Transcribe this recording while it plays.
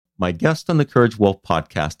My guest on the Courage Wolf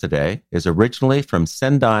podcast today is originally from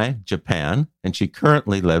Sendai, Japan, and she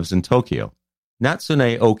currently lives in Tokyo.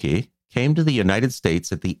 Natsune Oki came to the United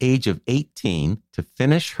States at the age of 18 to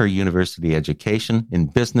finish her university education in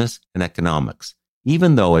business and economics,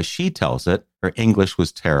 even though, as she tells it, her English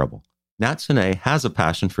was terrible. Natsune has a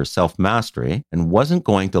passion for self-mastery and wasn't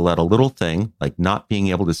going to let a little thing like not being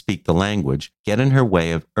able to speak the language get in her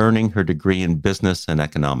way of earning her degree in business and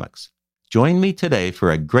economics. Join me today for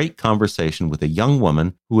a great conversation with a young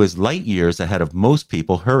woman who is light years ahead of most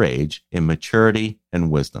people her age in maturity and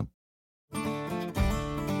wisdom.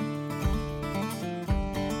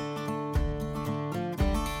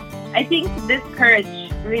 I think this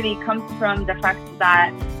courage really comes from the fact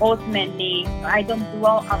that ultimately I don't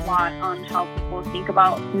dwell a lot on how people think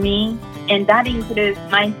about me, and that includes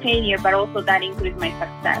my failure, but also that includes my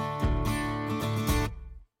success.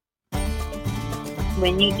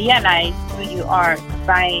 When you realize who you are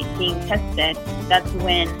by being tested, that's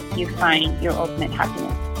when you find your ultimate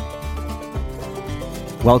happiness.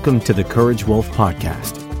 Welcome to the Courage Wolf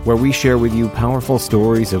podcast, where we share with you powerful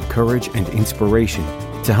stories of courage and inspiration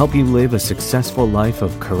to help you live a successful life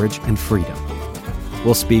of courage and freedom.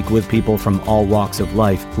 We'll speak with people from all walks of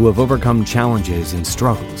life who have overcome challenges and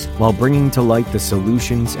struggles while bringing to light the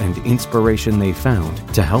solutions and inspiration they found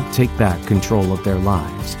to help take back control of their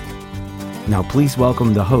lives. Now please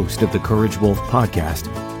welcome the host of the Courage Wolf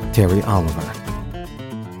podcast, Terry Oliver.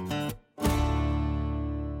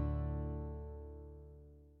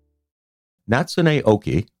 Natsune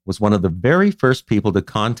Oki was one of the very first people to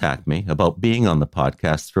contact me about being on the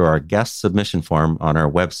podcast through our guest submission form on our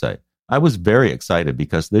website. I was very excited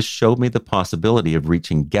because this showed me the possibility of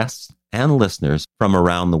reaching guests and listeners from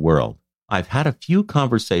around the world. I've had a few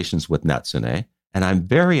conversations with Natsune, and I'm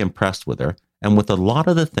very impressed with her and with a lot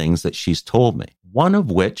of the things that she's told me. One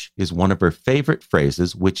of which is one of her favorite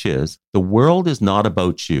phrases, which is, "The world is not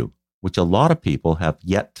about you," which a lot of people have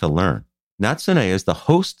yet to learn. Natsune is the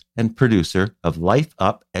host and producer of Life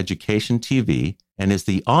Up Education TV and is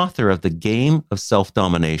the author of The Game of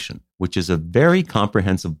Self-Domination, which is a very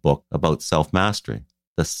comprehensive book about self-mastery.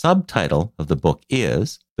 The subtitle of the book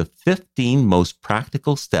is The 15 Most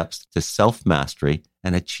Practical Steps to Self-Mastery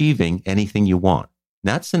and Achieving Anything You Want.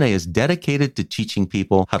 Natsune is dedicated to teaching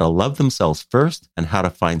people how to love themselves first and how to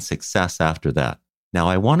find success after that. Now,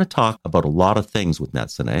 I want to talk about a lot of things with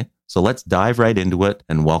Natsune, so let's dive right into it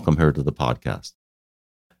and welcome her to the podcast.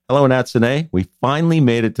 Hello, Natsune. We finally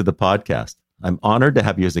made it to the podcast. I'm honored to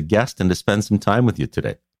have you as a guest and to spend some time with you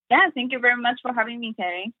today. Yeah, thank you very much for having me,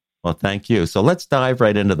 Terry. Well, thank you. So let's dive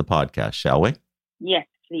right into the podcast, shall we? Yes,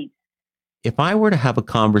 please. If I were to have a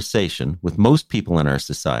conversation with most people in our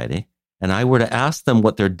society, and I were to ask them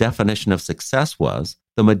what their definition of success was,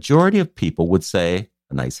 the majority of people would say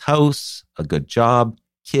a nice house, a good job,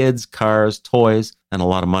 kids, cars, toys, and a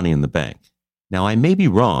lot of money in the bank. Now, I may be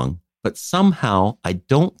wrong, but somehow I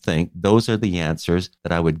don't think those are the answers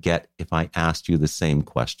that I would get if I asked you the same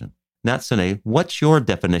question. Natsune, what's your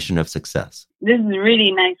definition of success? This is a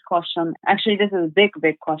really nice question. Actually, this is a big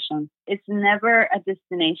question. It's never a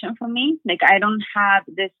destination for me. Like, I don't have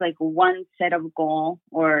this one set of goal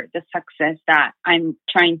or the success that I'm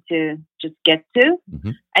trying to just get to.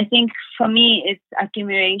 Mm-hmm. I think for me, it's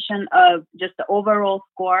accumulation of just the overall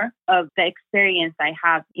score of the experience I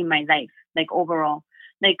have in my life, overall.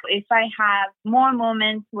 If I have more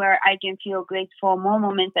moments where I can feel grateful, more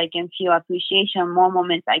moments I can feel appreciation, more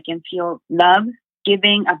moments I can feel love,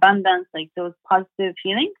 giving, abundance, those positive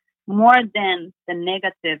feelings, more than the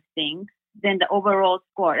negative things, than the overall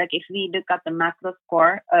score. If we look at the macro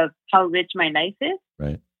score of how rich my life is,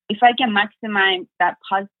 right. If I can maximize that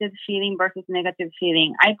positive feeling versus negative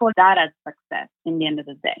feeling, I call that as success in the end of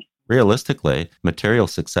the day. Realistically, material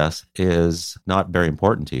success is not very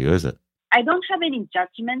important to you, is it? I don't have any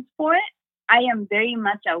judgments for it. I am very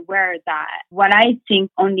much aware that what I think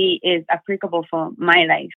only is applicable for my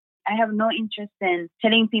life. I have no interest in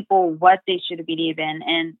telling people what they should believe in.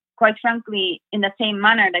 And quite frankly, in the same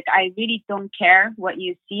manner, I really don't care what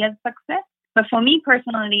you see as success. But for me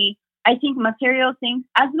personally, I think material things,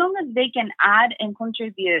 as long as they can add and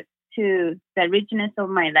contribute to the richness of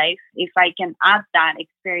my life, if I can add that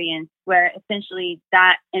experience where essentially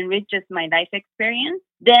that enriches my life experience,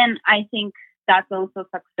 then I think that's also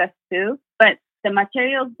success too. But the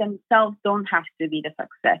materials themselves don't have to be the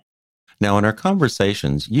success. Now, in our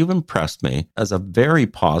conversations, you've impressed me as a very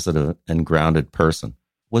positive and grounded person.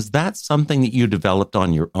 Was that something that you developed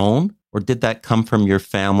on your own, or did that come from your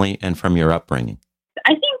family and from your upbringing?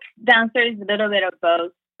 I think the answer is a little bit of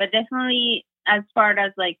both, but definitely as far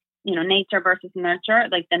as nature versus nurture,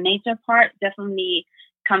 the nature part definitely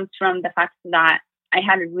comes from the fact that I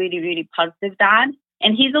had a really, really positive dad.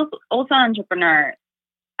 And he's also an entrepreneur.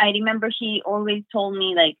 I remember he always told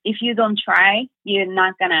me, like, if you don't try, you're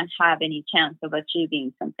not going to have any chance of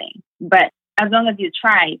achieving something. But as long as you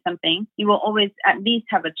try something, you will always at least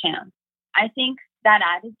have a chance. I think that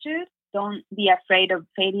attitude, don't be afraid of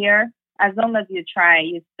failure. As long as you try,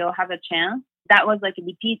 you still have a chance. That was like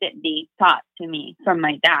repeatedly taught to me from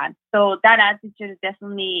my dad. So that attitude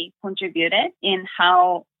definitely contributed in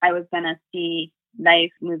how I was going to see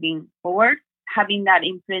life moving forward. Having that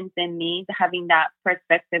influence in me, having that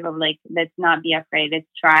perspective of like, let's not be afraid, let's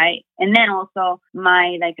try. And then also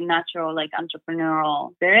my like natural like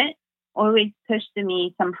entrepreneurial spirit always pushed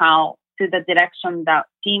me somehow to the direction that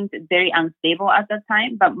seemed very unstable at the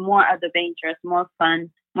time, but more adventurous, more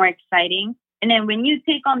fun, more exciting. And then when you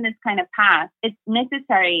take on this kind of path, it's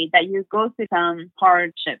necessary that you go through some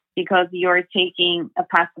hardship because you're taking a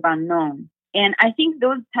path of unknown. And I think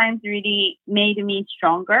those times really made me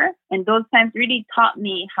stronger. And those times really taught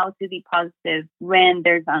me how to be positive when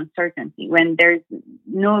there's uncertainty, when there's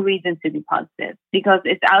no reason to be positive. Because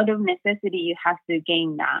it's out of necessity, you have to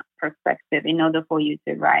gain that perspective in order for you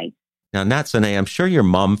to rise. Now, Natsume, I'm sure your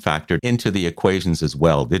mom factored into the equations as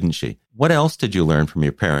well, didn't she? What else did you learn from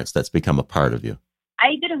your parents that's become a part of you?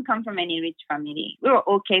 I didn't come from any rich family. We were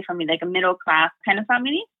okay family, like a middle class kind of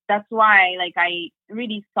family. That's why like I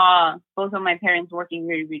really saw both of my parents working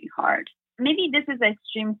really, really hard. Maybe this is an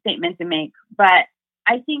extreme statement to make, but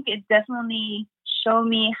I think it definitely showed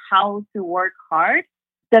me how to work hard.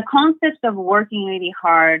 The concept of working really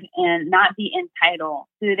hard and not be entitled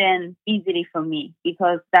stood in easily for me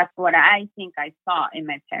because that's what I think I saw in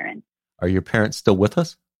my parents. Are your parents still with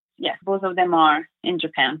us? Yes, both of them are in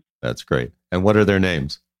Japan. That's great. And what are their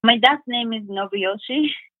names? My dad's name is Nobuyoshi,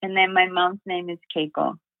 and then my mom's name is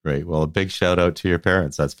Keiko. Great. Well, a big shout out to your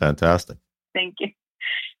parents. That's fantastic. Thank you.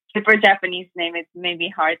 Super Japanese name. It's maybe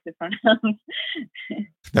hard to pronounce.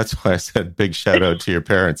 That's why I said big shout out to your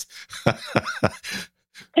parents.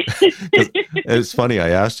 It's funny. I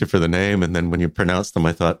asked you for the name, and then when you pronounced them,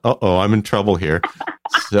 I thought, uh-oh, I'm in trouble here.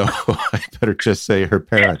 So I better just say her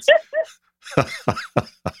parents.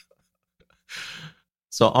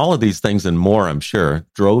 So all of these things and more, I'm sure,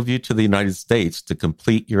 drove you to the United States to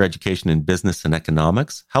complete your education in business and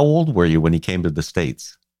economics. How old were you when you came to the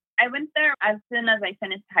States? I went there as soon as I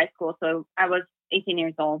finished high school, so I was 18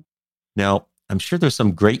 years old. Now, I'm sure there's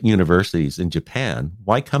some great universities in Japan.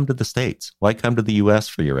 Why come to the States? Why come to the U.S.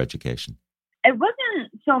 for your education? It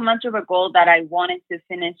wasn't so much of a goal that I wanted to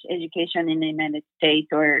finish education in the United States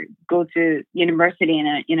or go to university in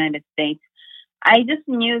the United States. I just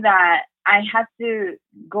knew that I had to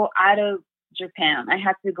go out of Japan. I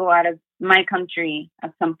had to go out of my country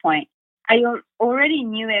at some point. I already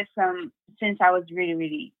knew it since I was really,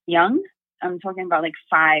 really young. I'm talking about like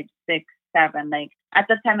 5, 6, 7. Like at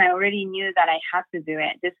the time, I already knew that I had to do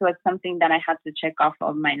it. This was something that I had to check off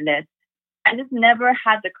of my list. I just never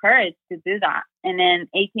had the courage to do that. And then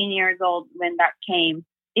 18 years old, when that came,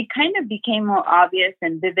 it kind of became more obvious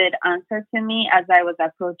and vivid answer to me as I was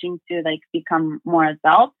approaching to like become more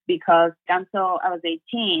adult, because until I was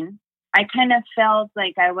 18, I kind of felt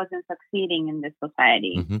like I wasn't succeeding in this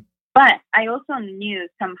society. Mm-hmm. But I also knew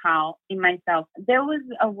somehow in myself, there was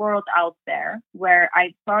a world out there where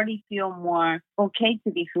I probably feel more okay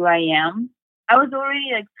to be who I am. I was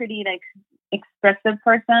already like pretty like expressive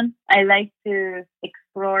person. I like to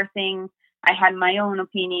explore things. I had my own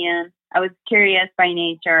opinion. I was curious by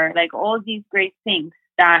nature, like all these great things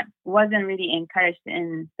that wasn't really encouraged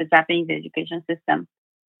in the Japanese education system.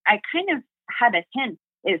 I kind of had a hint.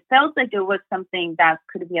 It felt like it was something that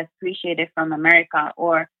could be appreciated from America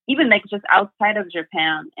or even like just outside of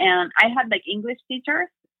Japan. And I had like English teachers.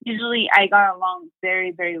 Usually I got along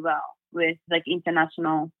very, very well with like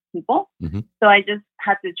international people. Mm-hmm. So I just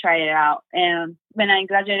had to try it out. And when I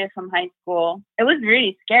graduated from high school, it was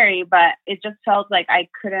really scary, but it just felt like I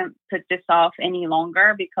couldn't put this off any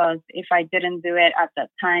longer, because if I didn't do it at that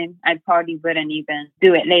time, I probably wouldn't even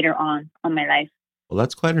do it later on my life. Well,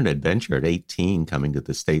 that's quite an adventure at 18, coming to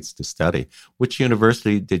the States to study. Which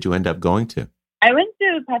university did you end up going to? I went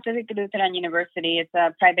to Pacific Lutheran University. It's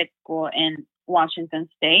a private school in Washington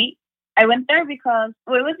State. I went there because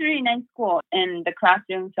it was a really nice school and the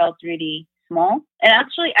classroom felt really small. And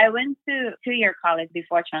actually, I went to 2-year college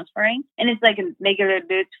before transferring. And it's like a regular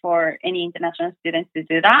route for any international students to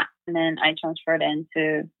do that. And then I transferred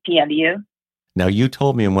into PLU. Now, you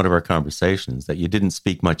told me in one of our conversations that you didn't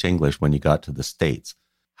speak much English when you got to the States.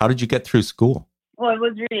 How did you get through school? Well, it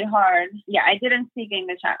was really hard. Yeah, I didn't speak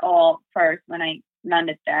English at all first when I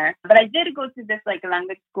landed there. But I did go to this like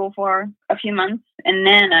language school for a few months, and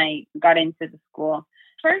then I got into the school.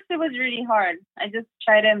 first it was really hard. I just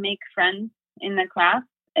try to make friends in the class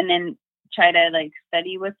and then try to like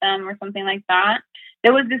study with them or something like that.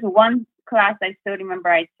 There was this one class I still remember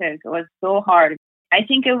I took. It was so hard. I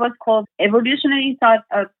think it was called Evolutionary Thought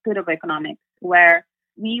of Pseudo-Economics, where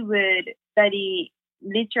we would study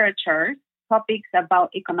literature, topics about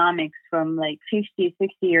economics from like 50,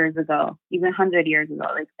 60 years ago, even 100 years ago.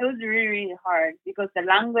 Like it was really, really hard because the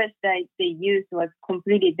language that they used was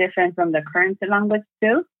completely different from the current language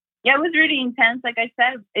too. Yeah, it was really intense. Like I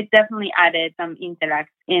said, it definitely added some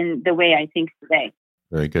intellect in the way I think today.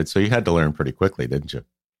 Very good. So you had to learn pretty quickly, didn't you?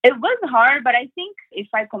 It was hard, but I think if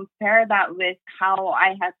I compare that with how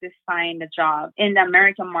I had to find a job in the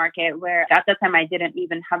American market, where at the time I didn't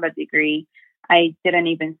even have a degree, I didn't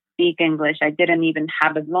even speak English, I didn't even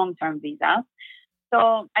have a long-term visa.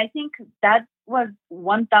 So I think that was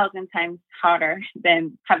 1,000 times harder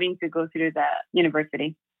than having to go through the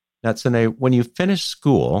university. Natsune, when you finished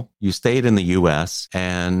school, you stayed in the U.S.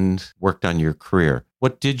 and worked on your career.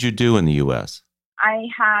 What did you do in the U.S.? I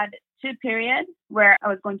had 2 periods where I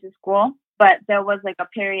was going to school, but there was like a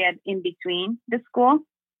period in between the school.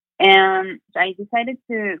 And I decided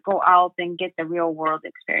to go out and get the real world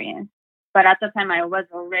experience. But at the time I was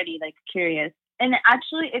already like curious. And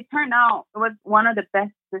actually it turned out it was one of the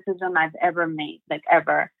best decisions I've ever made, like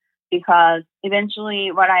ever. Because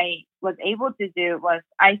eventually what I was able to do was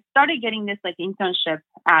I started getting this like internship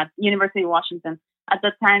at University of Washington. At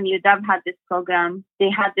the time, UW had this program. They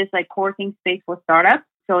had this like co-working space for startups,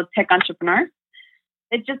 so tech entrepreneurs.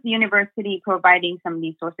 It's just the university providing some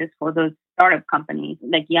resources for those startup companies,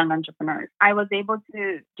 like young entrepreneurs. I was able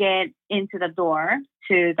to get into the door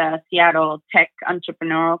to the Seattle tech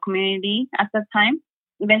entrepreneurial community at that time.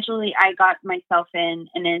 Eventually, I got myself in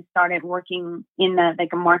and then started working in a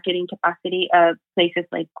marketing capacity of places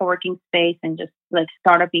like co-working space and just like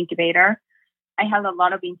startup incubator. I had a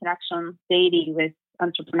lot of interaction daily with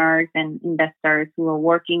entrepreneurs and investors who are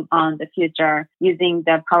working on the future using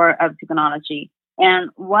the power of technology.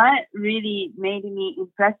 And what really made me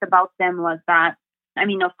impressed about them was that, I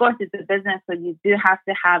mean, of course, it's a business, so you do have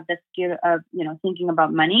to have the skill of, thinking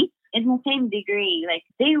about money. In the same degree, like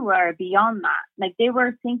they were beyond that. Like they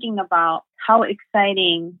were thinking about how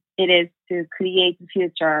exciting it is to create the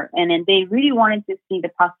future. And then they really wanted to see the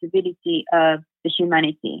possibility of the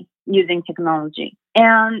humanity using technology.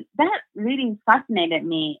 And that really fascinated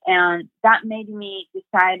me. And that made me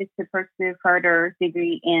decide to pursue further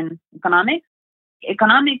degree in economics.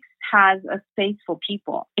 Economics has a space for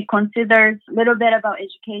people. It considers a little bit about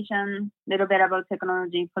education, a little bit about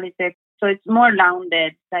technology, politics. So it's more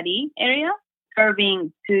rounded study area,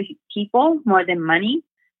 serving to people more than money.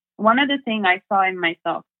 One of the things I saw in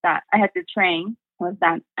myself that I had to train was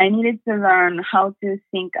that I needed to learn how to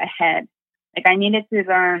think ahead. Like I needed to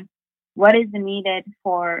learn what is needed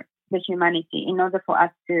for the humanity in order for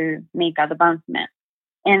us to make advancement.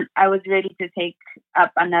 And I was ready to take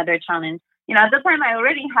up another challenge. At the time, I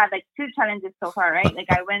already had like 2 challenges so far, right? Like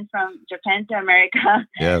I went from Japan to America,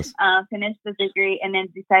 yes, finished the degree, and then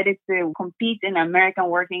decided to compete in an American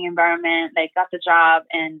working environment, like got the job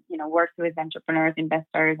and, worked with entrepreneurs,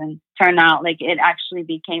 investors, and turned out like it actually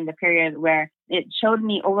became the period where it showed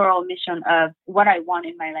me overall mission of what I want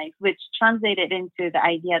in my life, which translated into the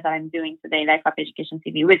idea that I'm doing today, Life Up Education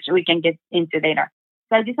TV, which we can get into later.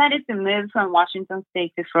 So I decided to move from Washington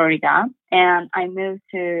State to Florida, and I moved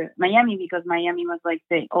to Miami because Miami was like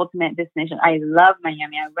the ultimate destination. I love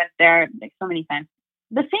Miami. I went there like so many times.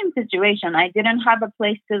 The same situation. I didn't have a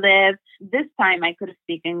place to live. This time I could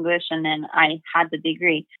speak English and then I had the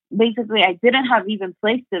degree. Basically, I didn't have even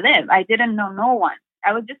place to live. I didn't know no one.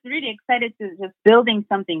 I was just really excited to just building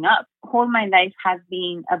something up. Whole my life has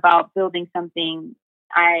been about building something.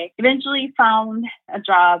 I eventually found a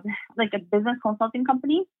job, like a business consulting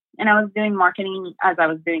company, and I was doing marketing as I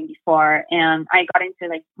was doing before. And I got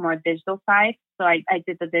into like more digital side. So I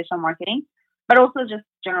did the digital marketing, but also just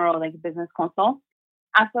general like business consult.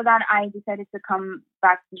 After that, I decided to come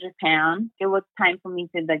back to Japan. It was time for me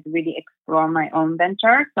to like really explore my own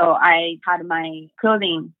venture. So I had my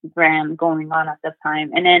clothing brand going on at the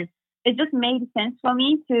time. And then it just made sense for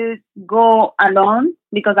me to go alone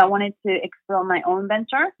because I wanted to explore my own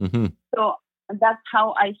venture. Mm-hmm. So that's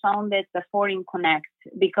how I founded the Foreign Connect,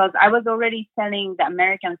 because I was already selling the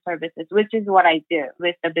American services, which is what I do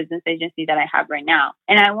with the business agency that I have right now.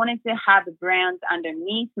 And I wanted to have brands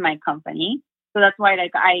underneath my company. So that's why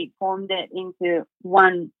I formed it into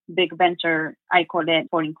one big venture. I called it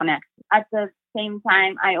Foreign Connect. At the same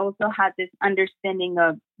time, I also had this understanding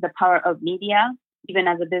of the power of media, even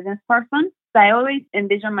as a business person. So I always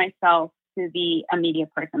envision myself to be a media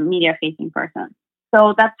person, media-facing person.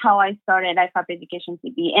 So that's how I started Life Up Education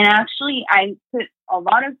TV. And actually, I put a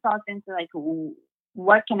lot of thoughts into like,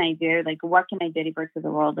 what can I do? Like, what can I deliver to the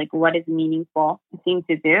world? Like, what is meaningful thing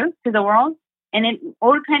to do to the world? And it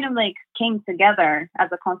all kind of like came together as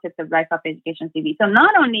a concept of Life Up Education TV. So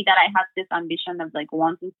not only that I had this ambition of like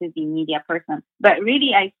wanting to be a media person, but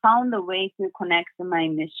really I found a way to connect my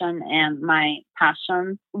mission and my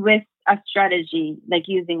passion with a strategy, like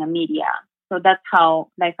using a media. So that's how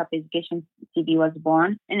Life Up Education TV was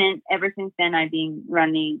born. And then ever since then, I've been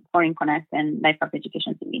running Foreign Connect and Life Up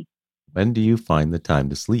Education TV. When do you find the time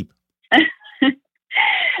to sleep?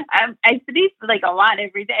 I sleep like a lot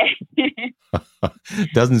every day.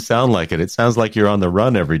 Doesn't sound like it. It sounds like you're on the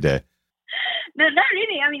run every day. No, not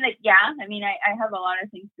really. I mean, I have a lot of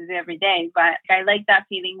things to do every day, but I like that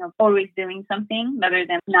feeling of always doing something rather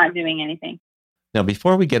than not doing anything. Now,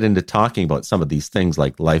 before we get into talking about some of these things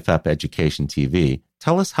like Life Up Education TV,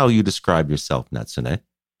 tell us how you describe yourself, Natsune.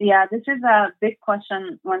 Yeah, this is a big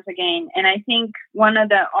question once again. And I think one of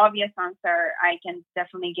the obvious answer I can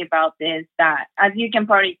definitely give out is that, as you can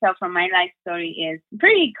probably tell from my life story, is a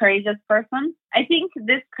pretty courageous person. I think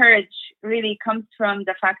this courage really comes from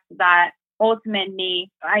the fact that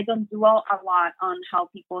ultimately I don't dwell a lot on how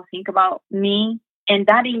people think about me. And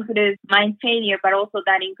that includes my failure, but also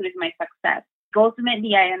that includes my success.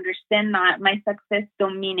 Ultimately, I understand that my success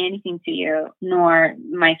don't mean anything to you, nor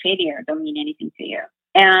my failure don't mean anything to you.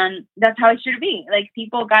 And that's how it should be. Like,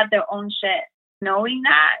 people got their own shit. Knowing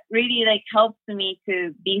that really like helps me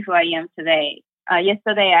to be who I am today.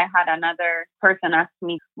 Yesterday, I had another person ask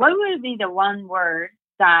me, what would be the one word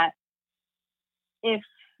that if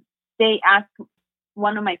they ask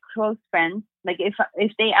one of my close friends, like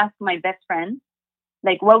if they ask my best friend,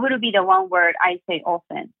 like what would be the one word I say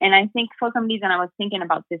often? And I think for some reason I was thinking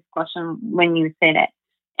about this question when you said it.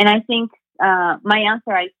 And I think my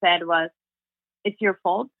answer I said was, it's your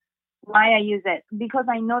fault. Why I use it? Because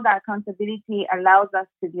I know that accountability allows us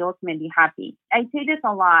to be ultimately happy. I say this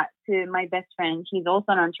a lot to my best friend. He's also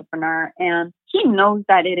an entrepreneur and he knows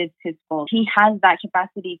that it is his fault. He has that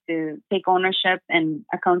capacity to take ownership and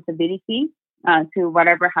accountability to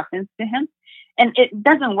whatever happens to him. And it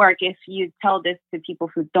doesn't work if you tell this to people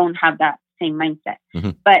who don't have that same mindset.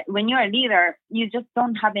 Mm-hmm. But when you're a leader, you just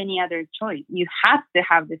don't have any other choice. You have to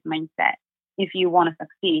have this mindset if you want to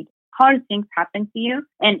succeed. Hard things happen to you.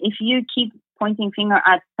 And if you keep pointing finger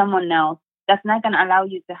at someone else, that's not going to allow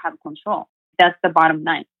you to have control. That's the bottom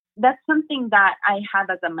line. That's something that I have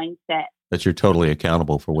as a mindset. That you're totally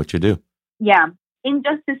accountable for what you do. Yeah.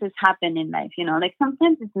 Injustices happen in life, like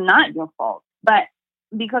sometimes it's not your fault. But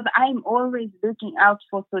because I'm always looking out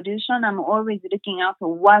for solution, I'm always looking out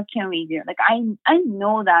for what can we do. Like I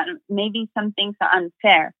know that maybe some things are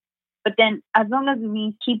unfair. But then as long as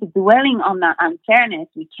we keep dwelling on that unfairness,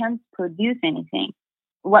 we can't produce anything.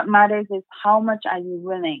 What matters is how much are you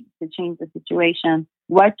willing to change the situation?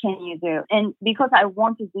 What can you do? And because I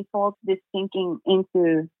want to default this thinking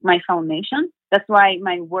into my foundation, that's why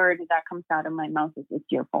my word that comes out of my mouth is, it's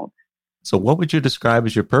your fault. So what would you describe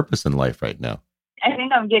as your purpose in life right now? I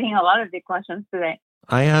think I'm getting a lot of big questions today.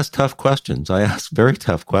 I ask tough questions. I ask very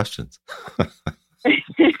tough questions.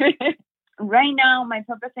 Right now, my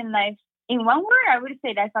purpose in life, in one word, I would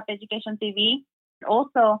say Life Up Education TV.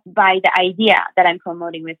 Also by the idea that I'm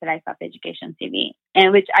promoting with Life Up Education TV,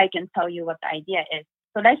 and which I can tell you what the idea is.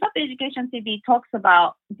 So Life Up Education TV talks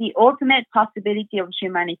about the ultimate possibility of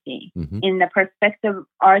humanity in the perspective of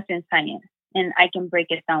art and science. And I can break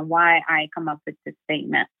it down why I come up with this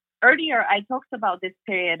statement. Earlier, I talked about this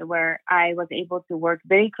period where I was able to work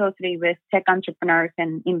very closely with tech entrepreneurs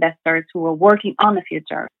and investors who were working on the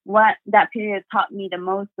future. What that period taught me the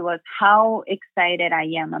most was how excited I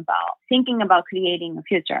am about thinking about creating a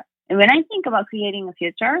future. And when I think about creating a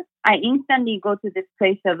future, I instantly go to this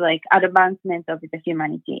place of like advancement of the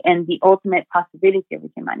humanity and the ultimate possibility of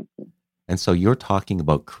humanity. And so you're talking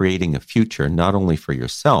about creating a future, not only for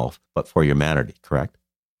yourself, but for humanity, correct?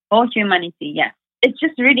 All humanity, yes. It's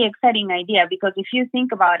just a really exciting idea because if you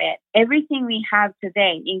think about it, everything we have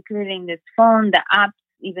today, including this phone, the apps,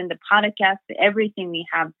 even the podcast, everything we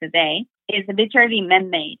have today is literally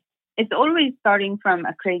man-made. It's always starting from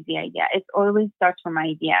a crazy idea. It always starts from an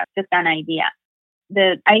idea, just an idea.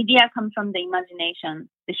 The idea comes from the imagination,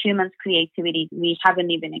 the human's creativity we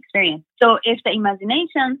haven't even experienced. So if the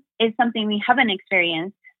imagination is something we haven't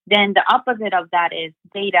experienced, then the opposite of that is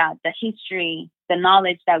data, the history, the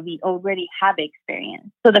knowledge that we already have experienced.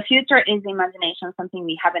 So the future is imagination, something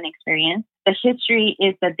we haven't experienced. The history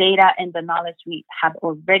is the data and the knowledge we have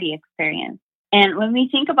already experienced. And when we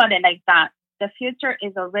think about it like that, the future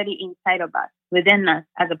is already inside of us, within us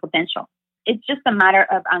as a potential. It's just a matter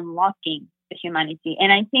of unlocking the humanity.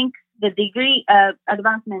 And I think the degree of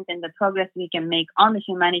advancement and the progress we can make on the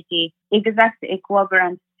humanity is exactly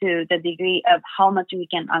equivalent to the degree of how much we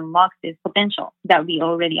can unlock this potential that we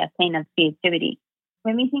already attain as creativity.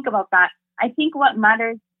 When we think about that, I think what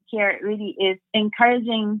matters here really is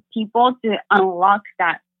encouraging people to unlock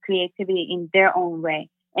that creativity in their own way.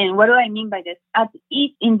 And what do I mean by this? At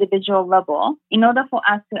each individual level, in order for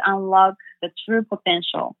us to unlock the true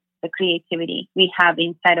potential, the creativity we have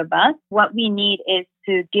inside of us, what we need is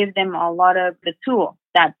to give them a lot of the tools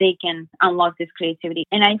that they can unlock this creativity.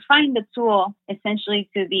 And I find the tool essentially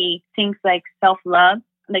to be things like self-love,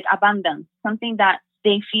 like abundance, something that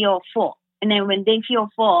they feel full. And then when they feel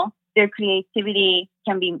full, their creativity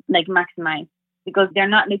can be like maximized because they're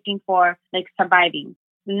not looking for like surviving.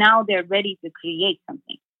 Now they're ready to create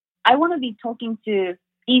something. I want to be talking to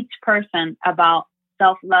each person about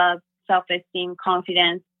self-love, self-esteem,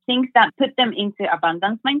 confidence, things that put them into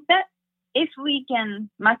abundance mindset. If we can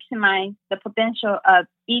maximize the potential of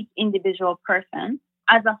each individual person,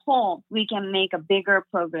 as a whole, we can make a bigger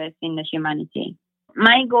progress in the humanity.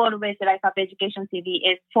 My goal with Life Up Education TV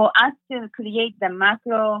is for us to create the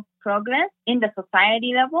macro progress in the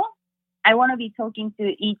society level. I want to be talking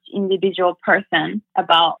to each individual person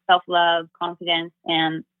about self-love, confidence,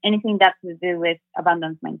 and anything that's to do with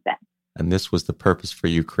abundance mindset. And this was the purpose for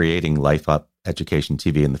you creating Life Up Education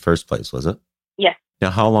TV in the first place, was it? Yes.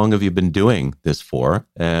 Now, how long have you been doing this for,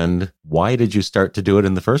 and why did you start to do it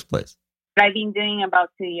in the first place? I've been doing about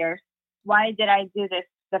 2 years. Why did I do this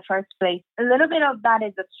in the first place? A little bit of that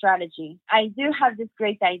is a strategy. I do have this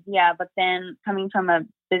great idea, but then coming from a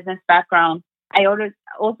business background, I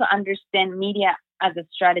also understand media as a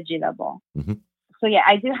strategy level. Mm-hmm. So yeah,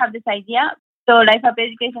 I do have this idea. So Life Up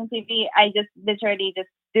Education TV, I just literally just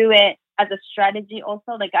do it as a strategy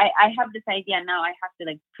also. Like I have this idea now, I have to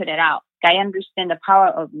like put it out. I understand the power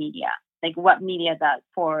of media, like what media does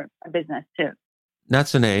for a business too.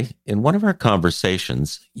 Natsume, in one of our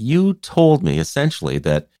conversations, you told me essentially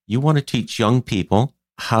that you want to teach young people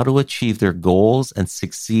how to achieve their goals and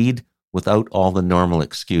succeed without all the normal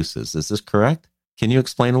excuses. Is this correct? Can you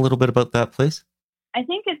explain a little bit about that, please? I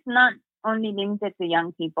think it's not only limited to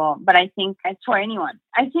young people, but I think it's for anyone.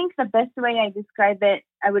 I think the best way I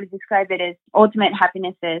would describe it as ultimate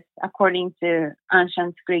happiness is, according to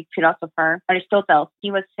ancient Greek philosopher Aristotle.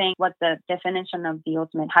 He was saying what the definition of the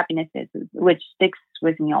ultimate happiness is, which sticks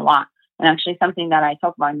with me a lot, and actually something that I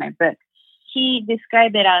talk about in my book. He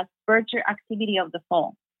described it as virtue activity of the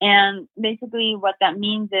soul. And basically what that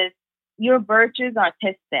means is your virtues are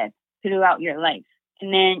tested throughout your life.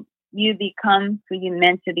 And then you become who you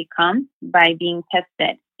meant to become by being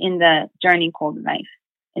tested in the journey called life.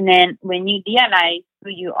 And then when you realize who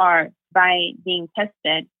you are by being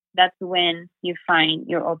tested, that's when you find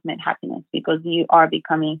your ultimate happiness, because you are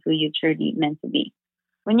becoming who you truly meant to be.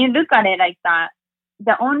 When you look at it like that,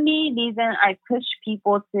 the only reason I push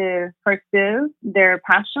people to pursue their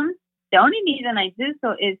passion, the only reason I do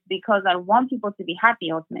so is because I want people to be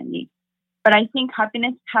happy ultimately. But I think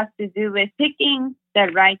happiness has to do with picking the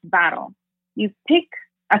right battle. You pick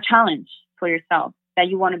a challenge for yourself that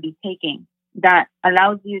you want to be taking that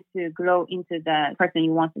allows you to grow into the person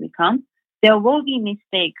you want to become. There will be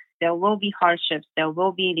mistakes. There will be hardships. There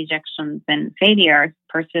will be rejections and failures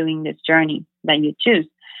pursuing this journey that you choose.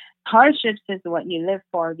 Hardships is what you live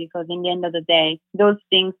for, because in the end of the day, those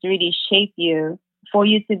things really shape you for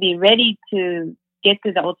you to be ready to get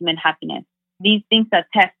to the ultimate happiness. These things are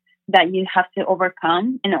tests that you have to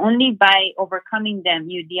overcome, and only by overcoming them,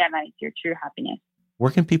 you realize your true happiness.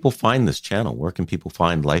 Where can people find this channel? Where can people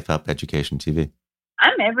find Life Up Education TV?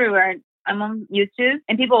 I'm everywhere. I'm on YouTube,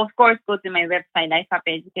 and people, of course, go to my website,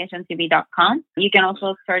 lifeupeducationtv.com. You can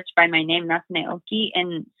also search by my name, Natsume Oki,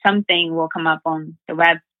 and something will come up on the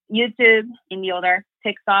web. YouTube in the order,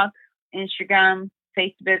 TikTok, Instagram,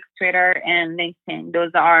 Facebook, Twitter, and LinkedIn.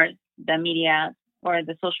 Those are the media or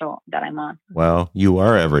the social that I'm on. Wow, you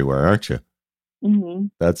are everywhere, aren't you? Mm-hmm.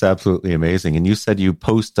 That's absolutely amazing. And you said you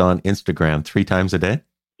post on Instagram 3 times a day?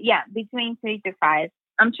 Yeah, between 3 to 5.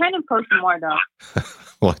 I'm trying to post more though.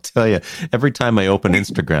 Well, I tell you, every time I open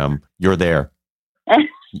Instagram, you're there.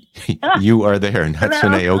 You are there.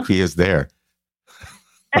 Natsume Oki is there.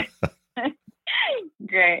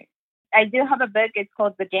 Great. I do have a book. It's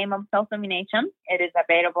called The Game of Self-Domination. It is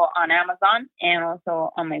available on Amazon and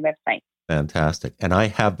also on my website. Fantastic. And I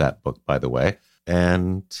have that book, by the way,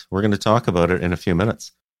 and we're going to talk about it in a few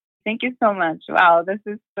minutes. Thank you so much. Wow, this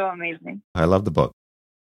is so amazing. I love the book.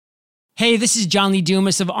 Hey, this is John Lee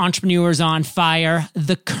Dumas of Entrepreneurs on Fire.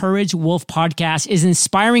 The Courage Wolf podcast is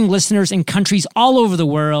inspiring listeners in countries all over the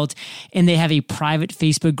world, and they have a private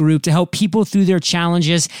Facebook group to help people through their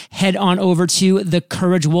challenges. Head on over to the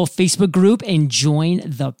Courage Wolf Facebook group and join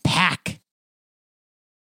the pack.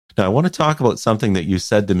 Now, I want to talk about something that you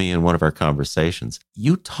said to me in one of our conversations.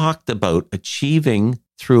 You talked about achieving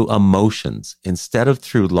through emotions instead of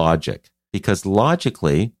through logic, because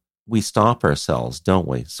logically, we stop ourselves, don't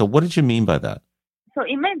we? So what did you mean by that? So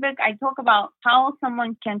in my book, I talk about how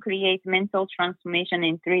someone can create mental transformation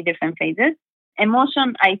in 3 different phases.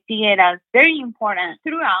 Emotion, I see it as very important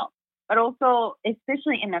throughout, but also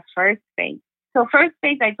especially in the first phase. So first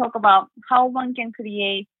phase, I talk about how one can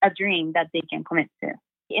create a dream that they can commit to.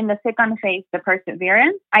 In the second phase, the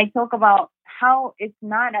perseverance, I talk about how it's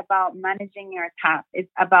not about managing your task.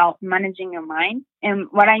 It's about managing your mind. And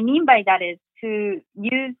what I mean by that is to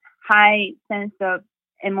use high sense of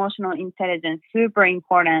emotional intelligence, super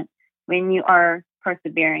important when you are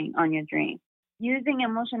persevering on your dream. Using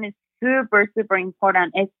emotion is super, super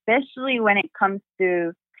important, especially when it comes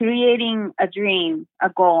to creating a dream,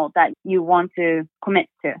 a goal that you want to commit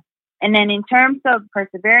to. And then in terms of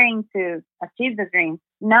persevering to achieve the dream,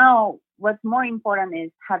 now what's more important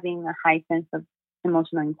is having a high sense of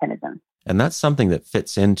emotional intelligence. And that's something that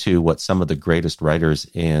fits into what some of the greatest writers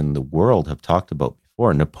in the world have talked about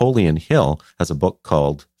before. Napoleon Hill has a book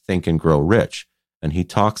called Think and Grow Rich, and he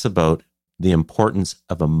talks about the importance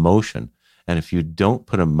of emotion. And if you don't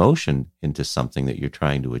put emotion into something that you're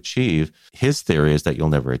trying to achieve, his theory is that you'll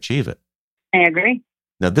never achieve it. I agree.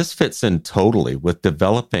 Now, this fits in totally with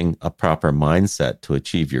developing a proper mindset to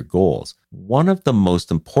achieve your goals. One of the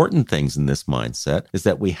most important things in this mindset is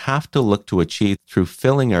that we have to look to achieve through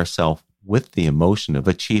filling ourselves with the emotion of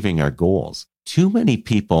achieving our goals. Too many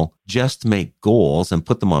people just make goals and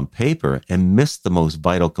put them on paper and miss the most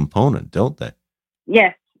vital component, don't they?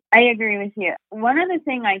 Yes, I agree with you. One of the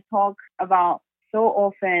things I talk about so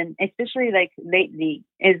often, especially like lately,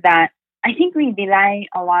 is that I think we rely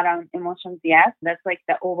a lot on emotions. Yes, that's like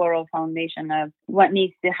the overall foundation of what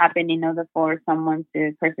needs to happen in order for someone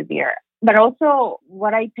to persevere. But also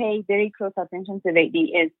what I pay very close attention to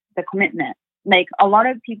lately is the commitment. Like a lot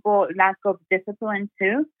of people lack of discipline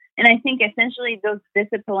too. And I think essentially those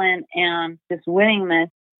discipline and this willingness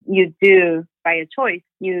you do by a choice,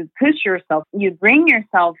 you push yourself, you bring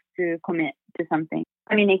yourself to commit to something.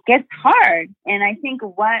 I mean, it gets hard. And I think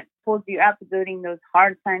what pulls you up during those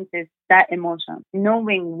hard times is that emotion,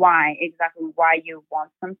 knowing exactly why you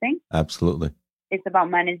want something. Absolutely. It's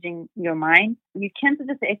about managing your mind. You can't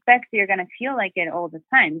just expect you're going to feel like it all the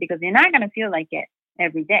time because you're not going to feel like it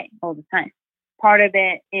every day, all the time. Part of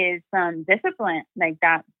it is some discipline like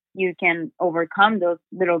that. You can overcome those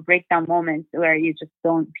little breakdown moments where you just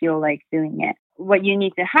don't feel like doing it. What you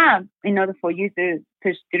need to have in order for you to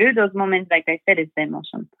push through those moments, like I said, is the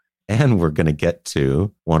emotion. And we're going to get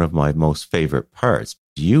to one of my most favorite parts.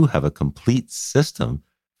 You have a complete system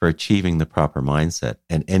for achieving the proper mindset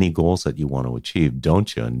and any goals that you want to achieve,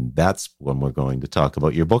 don't you? And that's when we're going to talk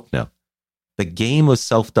about your book now. The Game of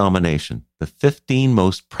Self-Domination, the 15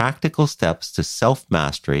 most practical steps to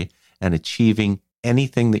self-mastery and achieving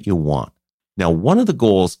anything that you want. Now, one of the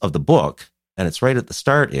goals of the book, and it's right at the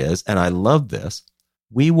start, is, and I love this,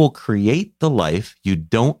 we will create the life you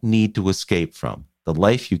don't need to escape from, the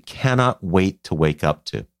life you cannot wait to wake up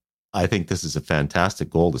to. I think this is a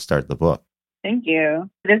fantastic goal to start the book. Thank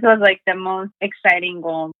you. This was like the most exciting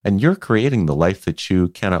goal. And you're creating the life that you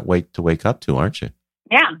cannot wait to wake up to, aren't you?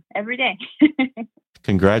 Yeah, every day.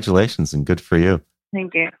 Congratulations and good for you.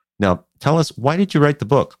 Thank you. Now, tell us, why did you write the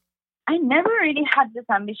book? I never really had this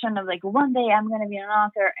ambition of like, one day I'm going to be an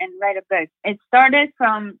author and write a book. It started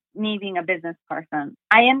from me being a business person.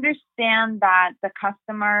 I understand that the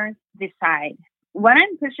customers decide. What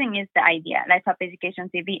I'm pushing is the idea, Life Up Education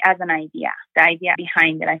TV as an idea, the idea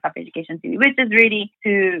behind the Life Up Education TV, which is really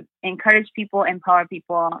to encourage people, empower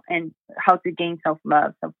people, and how to gain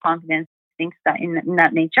self-love, self-confidence, things that in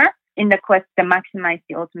that nature, in the quest to maximize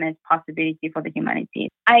the ultimate possibility for the humanity.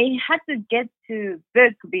 I had to get to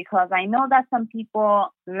book because I know that some people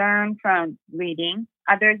learn from reading.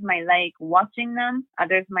 Others might like watching them.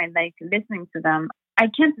 Others might like listening to them. I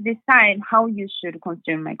can't decide how you should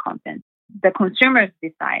consume my content. The consumers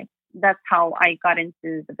decide. That's how I got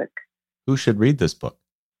into the book. Who should read this book?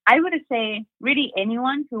 I would say really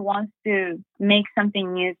anyone who wants to make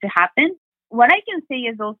something new to happen. What I can say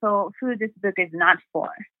is also who this book is not for.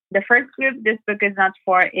 The first group this book is not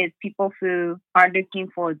for is people who are looking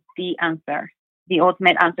for the answer, the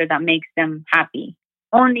ultimate answer that makes them happy.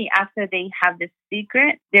 only after they have this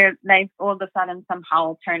secret, their life all of a sudden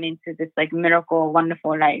somehow turn into this like miracle,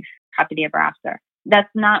 wonderful life, happily ever after. That's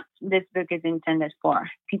not this book is intended for.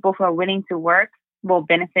 People who are willing to work will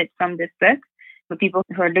benefit from this book. For people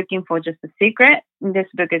who are looking for just a secret, this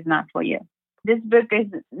book is not for you. This book is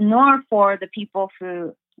more for the people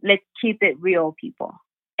who let's keep it real people.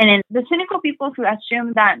 And then the cynical people who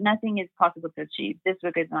assume that nothing is possible to achieve, this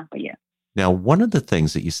book is not for you. Now, one of the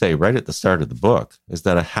things that you say right at the start of the book is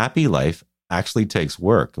that a happy life actually takes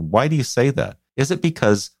work. Why do you say that? Is it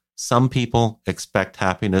because some people expect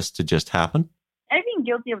happiness to just happen? I've been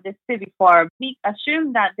guilty of this too before. We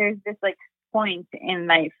assume that there's this like point in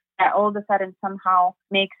life that all of a sudden somehow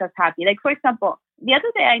makes us happy. Like, for example, the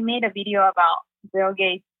other day I made a video about Bill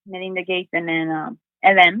Gates, Melinda Gates, and then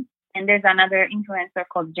Ellen. And there's another influencer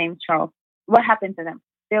called James Charles. What happened to them?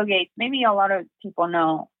 Bill Gates, maybe a lot of people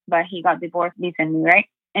know, but he got divorced recently, right?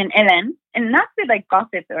 And Ellen, and not to like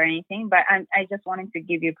gossip or anything, but I just wanted to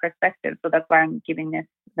give you perspective. So that's why I'm giving this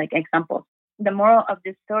like examples. The moral of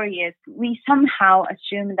this story is we somehow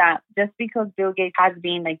assume that just because Bill Gates has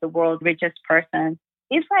been like the world's richest person,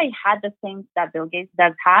 if I had the things that Bill Gates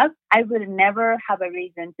does have, I would never have a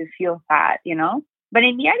reason to feel sad, you know? But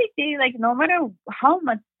in reality, like no matter how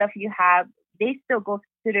much stuff you have, they still go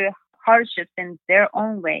through hardships in their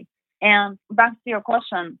own way. And back to your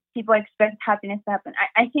question, people expect happiness to happen.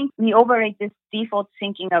 I think we overrate this default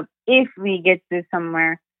thinking of if we get to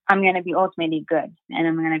somewhere, I'm going to be ultimately good and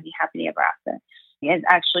I'm going to be happily ever after. It's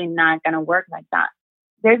actually not going to work like that.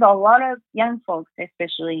 There's a lot of young folks,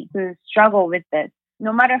 especially, who struggle with this.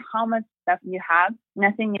 No matter how much stuff you have,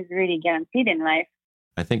 nothing is really guaranteed in life.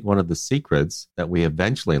 I think one of the secrets that we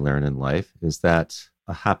eventually learn in life is that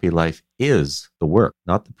a happy life is the work,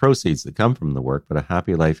 not the proceeds that come from the work, but a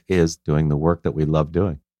happy life is doing the work that we love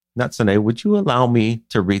doing. Natsume, would you allow me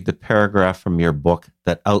to read the paragraph from your book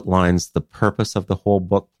that outlines the purpose of the whole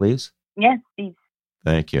book, please? Yes, please.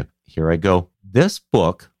 Thank you. Here I go. This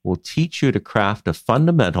book will teach you to craft a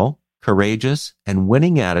fundamental, courageous, and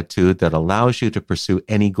winning attitude that allows you to pursue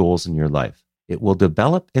any goals in your life. It will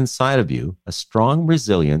develop inside of you a strong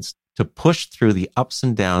resilience to push through the ups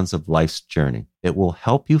and downs of life's journey. It will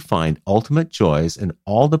help you find ultimate joys in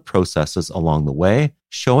all the processes along the way,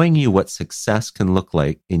 showing you what success can look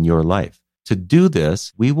like in your life. To do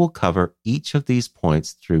this, we will cover each of these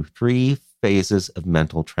points through 3 phases of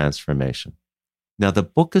mental transformation. Now, the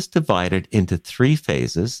book is divided into 3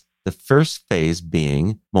 phases, the first phase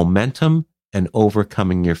being momentum and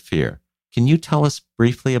overcoming your fear. Can you tell us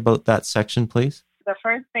briefly about that section, please? The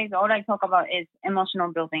first phase, all I talk about is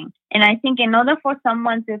emotional building. And I think in order for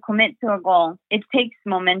someone to commit to a goal, it takes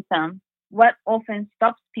momentum. What often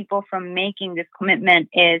stops people from making this commitment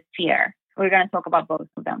is fear. We're going to talk about both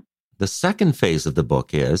of them. The second phase of the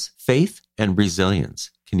book is faith and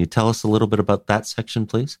resilience. Can you tell us a little bit about that section,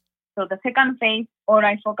 please? So the second phase, all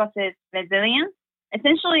I focus is resilience.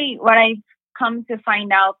 Essentially, what I've come to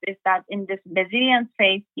find out is that in this resilience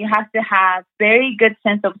phase, you have to have very good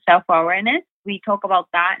sense of self-awareness. We talk about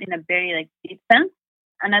that in a very deep sense.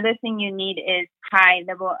 Another thing you need is high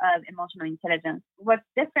level of emotional intelligence. What's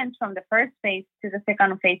different from the first phase to the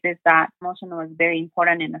second phase is that emotion was very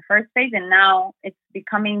important in the first phase, and now it's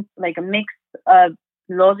becoming like a mix of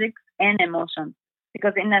logic and emotion.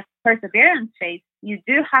 Because in the perseverance phase, you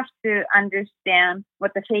do have to understand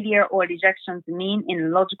what the failure or rejections mean in a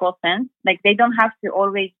logical sense. Like they don't have to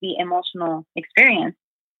always be emotional experience.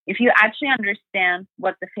 If you actually understand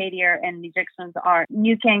what the failure and rejections are,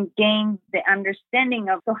 you can gain the understanding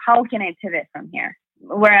of, so how can I pivot from here?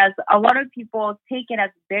 Whereas a lot of people take it as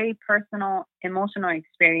very personal, emotional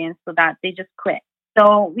experience so that they just quit.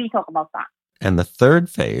 So we talk about that. And the third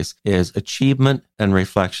phase is achievement and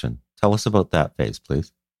reflection. Tell us about that phase,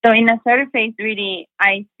 please. So in the third phase, really,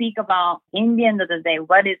 I speak about, in the end of the day,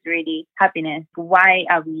 what is really happiness? Why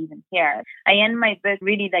are we even here? I end my book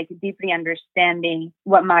really deeply understanding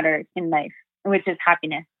what matters in life, which is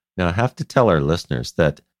happiness. Now, I have to tell our listeners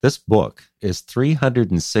that this book is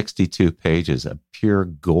 362 pages of pure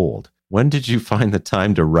gold. When did you find the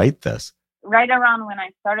time to write this? Right around when I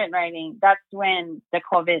started writing, that's when the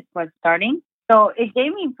COVID was starting. So it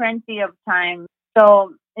gave me plenty of time.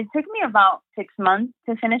 So it took me about 6 months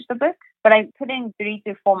to finish the book, but I put in 3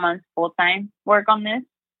 to 4 months full-time work on this.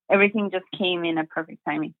 Everything just came in a perfect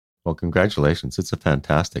timing. Well, congratulations. It's a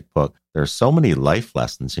fantastic book. There are so many life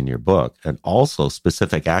lessons in your book and also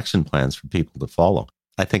specific action plans for people to follow.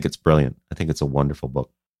 I think it's brilliant. I think it's a wonderful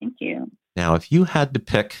book. Thank you. Now, if you had to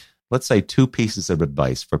pick, let's say, 2 pieces of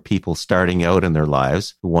advice for people starting out in their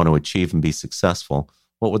lives who want to achieve and be successful,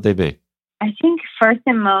 what would they be? I think first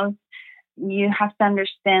and most, you have to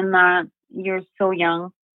understand that you're so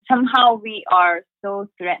young. Somehow we are so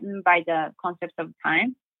threatened by the concept of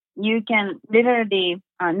time. You can literally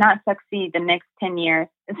not succeed the next 10 years.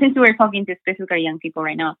 Since we're talking to specifically young people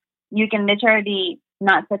right now, you can literally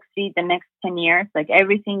not succeed the next 10 years. Like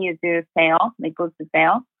everything you do goes to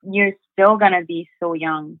fail. You're still going to be so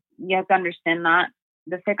young. You have to understand that.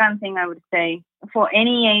 The second thing I would say, for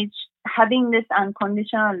any age, having this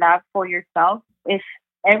unconditional love for yourself, if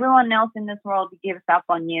everyone else in this world gives up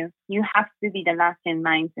on you, you have to be the last in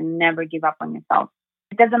line to never give up on yourself.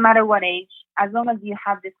 It doesn't matter what age, as long as you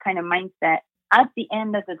have this kind of mindset, at the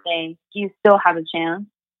end of the day, you still have a chance.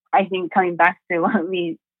 I think coming back to what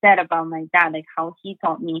we said about my dad, like how he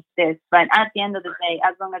taught me this, but at the end of the day,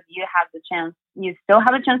 as long as you have the chance, you still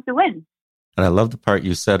have a chance to win. And I love the part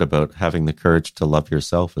you said about having the courage to love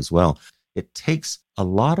yourself as well. It takes a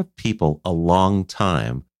lot of people a long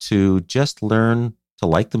time to just learn to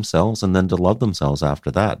like themselves and then to love themselves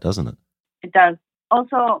after that, doesn't it? It does.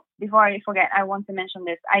 Also, before I forget, I want to mention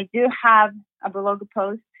this. I do have a blog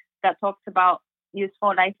post that talks about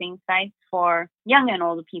useful life insights for young and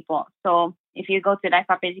old people. So if you go to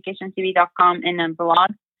lifeupeducationtv.com in a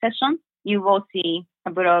blog session, you will see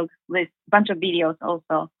a blog with a bunch of videos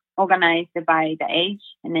also organized by the age.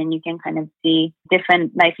 And then you can kind of see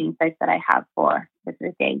different life insights that I have for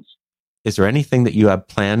specific age. Is there anything that you have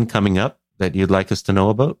planned coming up that you'd like us to know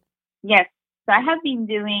about? Yes. So I have been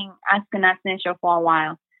doing Ask a Natsune Show for a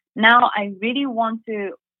while. Now I really want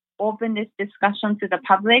to open this discussion to the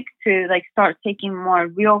public to start taking more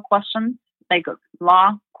real questions, like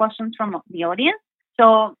law questions from the audience.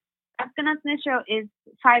 So Ask a Natsune Show is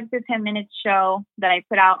 5 to 10 minute show that I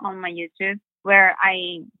put out on my YouTube where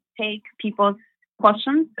I take people's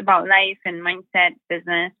questions about life and mindset,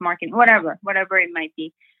 business, marketing, whatever it might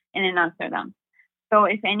be, and then answer them. So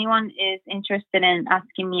if anyone is interested in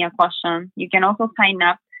asking me a question, you can also sign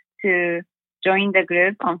up to join the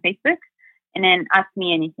group on Facebook and then ask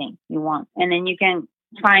me anything you want. And then you can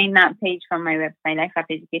find that page from my website,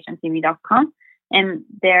 lifeupeducationtv.com. And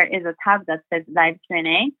there is a tab that says Live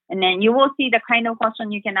Q&A. And then you will see the kind of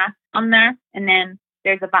question you can ask on there. And then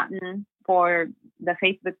there's a button for the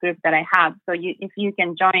Facebook group that I have. So if you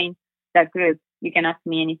can join that group, you can ask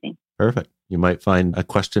me anything. Perfect. You might find a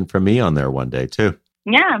question from me on there one day too.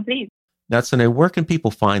 Yeah, please. Natsune, where can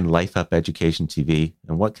people find Life Up Education TV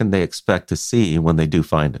and what can they expect to see when they do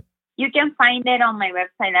find it? You can find it on my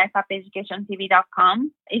website,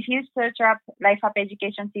 lifeupeducationtv.com. If you search up Life Up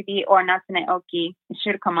Education TV or Natsune Oki, it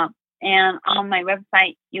should come up. And on my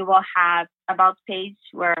website, you will have about page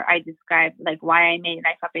where I describe why I made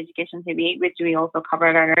Life Up Education TV, which we also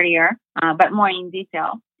covered earlier, but more in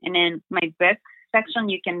detail. And then my book section,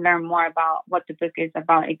 you can learn more about what the book is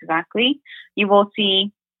about exactly. You will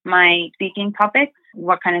see my speaking topics,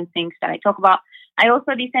 what kind of things that I talk about. I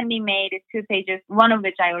also recently made 2 pages, one of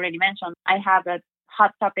which I already mentioned. I have a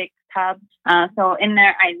hot topic tab. So in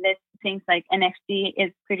there, I list things like NFT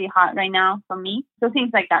is pretty hot right now for me. So things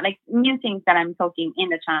like that, like new things that I'm talking in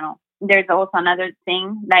the channel. There's also another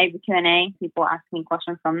thing, live Q&A. People ask me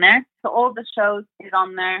questions from there. So all the shows is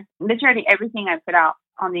on there. Literally everything I put out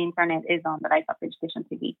on the internet is on the Life Up Education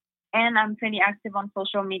TV. And I'm pretty active on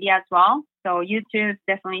social media as well. So YouTube,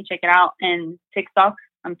 definitely check it out. And TikTok,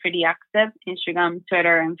 I'm pretty active. Instagram,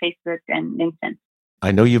 Twitter, and Facebook, and LinkedIn.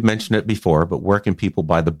 I know you've mentioned it before, but where can people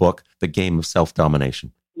buy the book, The Game of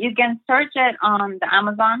Self-Domination? You can search it on the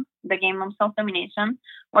Amazon, The Game of Self-Domination.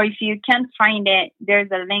 Or if you can't find it, there's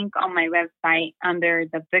a link on my website under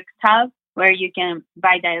the book tab where you can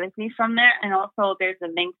buy directly from there. And also there's a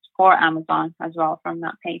link for Amazon as well from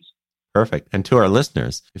that page. Perfect. And to our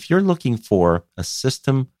listeners, if you're looking for a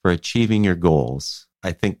system for achieving your goals,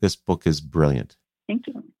 I think this book is brilliant. Thank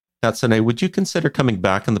you. Natsune, would you consider coming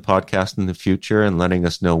back on the podcast in the future and letting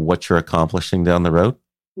us know what you're accomplishing down the road?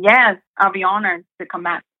 Yes, I'll be honored to come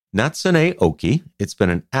back. Natsune Oki, it's been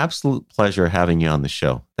an absolute pleasure having you on the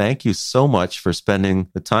show. Thank you so much for spending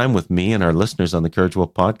the time with me and our listeners on the Courage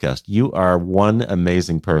Wolf podcast. You are one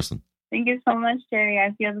amazing person. Thank you so much, Terry.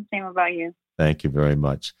 I feel the same about you. Thank you very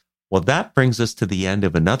much. Well, that brings us to the end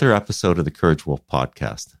of another episode of the Courage Wolf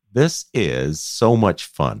podcast. This is so much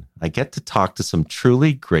fun. I get to talk to some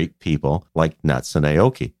truly great people like Natsune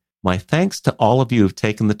Oki. My thanks to all of you who've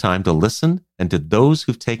taken the time to listen and to those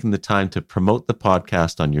who've taken the time to promote the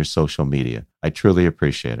podcast on your social media. I truly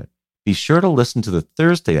appreciate it. Be sure to listen to the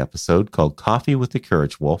Thursday episode called Coffee with the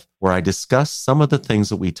Courage Wolf, where I discuss some of the things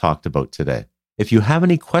that we talked about today. If you have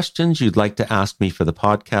any questions you'd like to ask me for the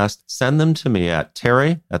podcast, send them to me at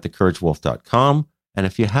terry@thecouragewolf.com. And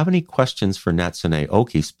if you have any questions for Natsune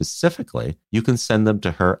Oki specifically, you can send them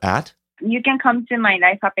to her at You can come to my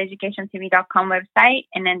lifeupeducationtv.com website,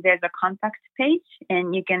 and then there's a contact page,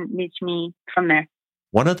 and you can reach me from there.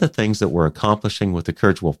 One of the things that we're accomplishing with the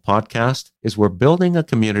Courage Wolf podcast is we're building a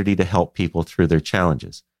community to help people through their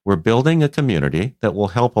challenges. We're building a community that will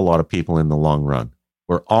help a lot of people in the long run.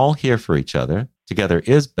 We're all here for each other. Together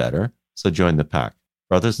is better, so join the pack.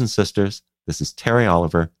 Brothers and sisters, this is Terry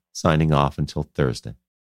Oliver signing off until Thursday.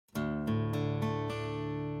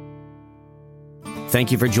 Thank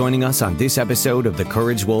you for joining us on this episode of the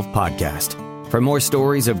Courage Wolf podcast. For more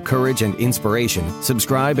stories of courage and inspiration,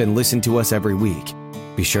 subscribe and listen to us every week.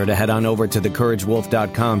 Be sure to head on over to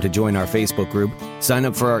thecouragewolf.com to join our Facebook group, sign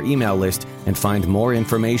up for our email list, and find more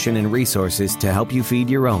information and resources to help you feed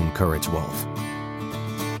your own Courage Wolf.